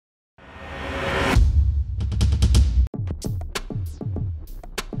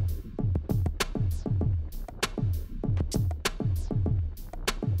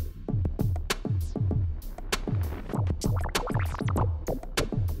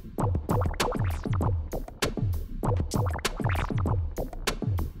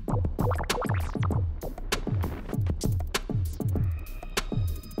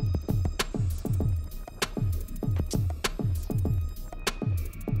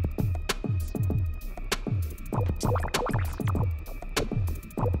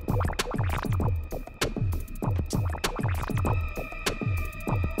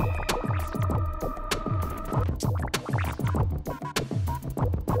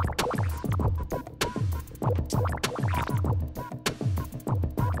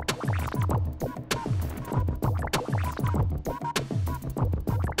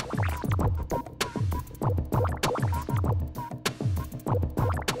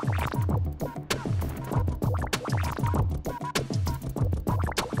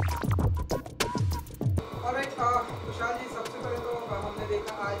कुशाल जी, सबसे पहले तो हमने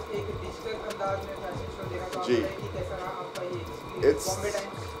देखा आज एक डिजिटल अंदाज में फैशन शो देखा, तो जी। कि कैसा रहा आपका ये experience Bombay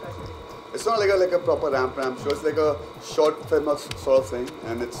times fashion? It's not like a proper ramp show. It's like a short film sort of thing,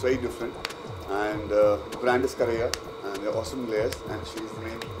 and it's very different. And the brand is Korea, and they're awesome glares, and she's the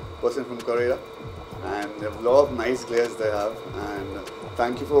main person from Korea. And they have a lot of nice glares they have. And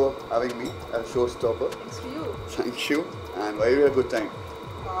thank you for having me as showstopper. Thanks to you. Thank you, and very a good time.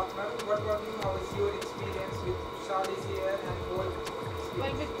 Ma'am, what about you? How is your experience with Kushal is here and whole experience?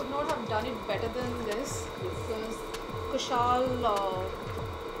 Well, we could not have done it better than this because Kushal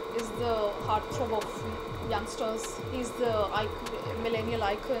is the heartthrob of youngsters. He's the millennial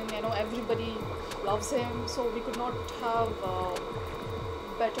icon. You know, everybody loves him. So we could not have a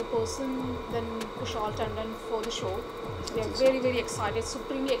better person than Kushal Tandon for the show. We are very, very excited,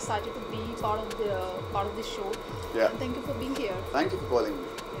 supremely excited to be part of this show. Yeah. And thank you for being here. Thank you for calling me.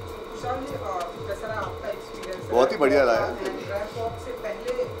 Kushal जी, कैसा रहा आपका experience? बहुत ही बढ़िया रहा है। Ramp walk से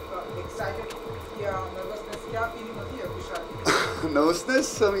पहले excited या नर्वसनेस, क्या फीलिंग होती है कुशाल जी? Nervousness,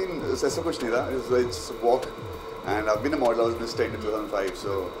 I mean, ऐसा कुछ नहीं था. It's just a walk, and I've been a model. I was Miss Tent in 2005,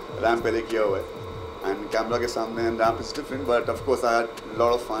 so ramp पहले किया हुआ है. And camera के सामने and ramp is different, but of course I had a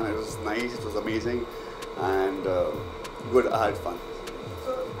lot of fun. It was nice, it was amazing, and good. I had fun.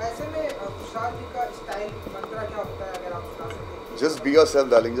 So ऐसे में कुशाल जी का style मंत्रा क्या होता है, अगर आप बता सकें? Just be yourself,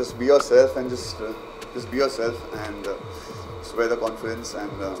 darling. Just be yourself, and just be yourself, and just wear the confidence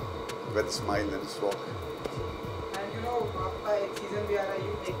and wear the smile and just walk. And you know, आपका एक सीजन भी आ रहा है,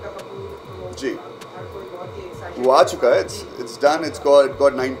 you make the कपूर, तो जी। हर कोई बहुत ही excited वो आ है। चुका है. It's done. It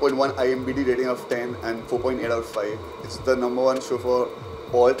got 9.1 IMDb rating of 10 and 4.8 out of 5. It's the #1 show for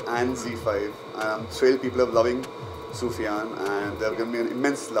Alt and Z5. And I'm thrilled people are loving Sufyan, and they're giving me an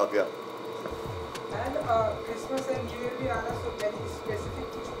immense love. Yeah. And Christmas and New Year भी आ रहा है, so very specific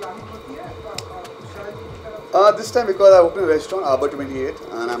कुछ planning होती है कुशाल जी की तरफ से? This time because I opened a restaurant, Arbor 28,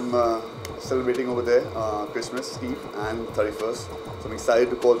 and I'm celebrating over there Christmas Eve and 31st. So I'm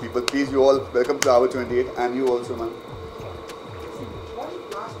excited to call people. Please, you all welcome to Arbor 28, and you also, man. One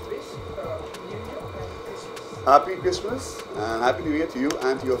last wish, New Year and Christmas. Happy Christmas and Happy New Year to you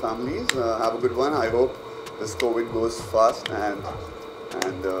and to your families. Have a good one. I hope this COVID goes fast, and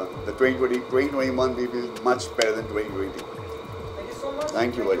the 2021 will be much better than 2020. Thank you so much.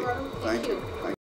 Thank you, buddy. madam. Thank you.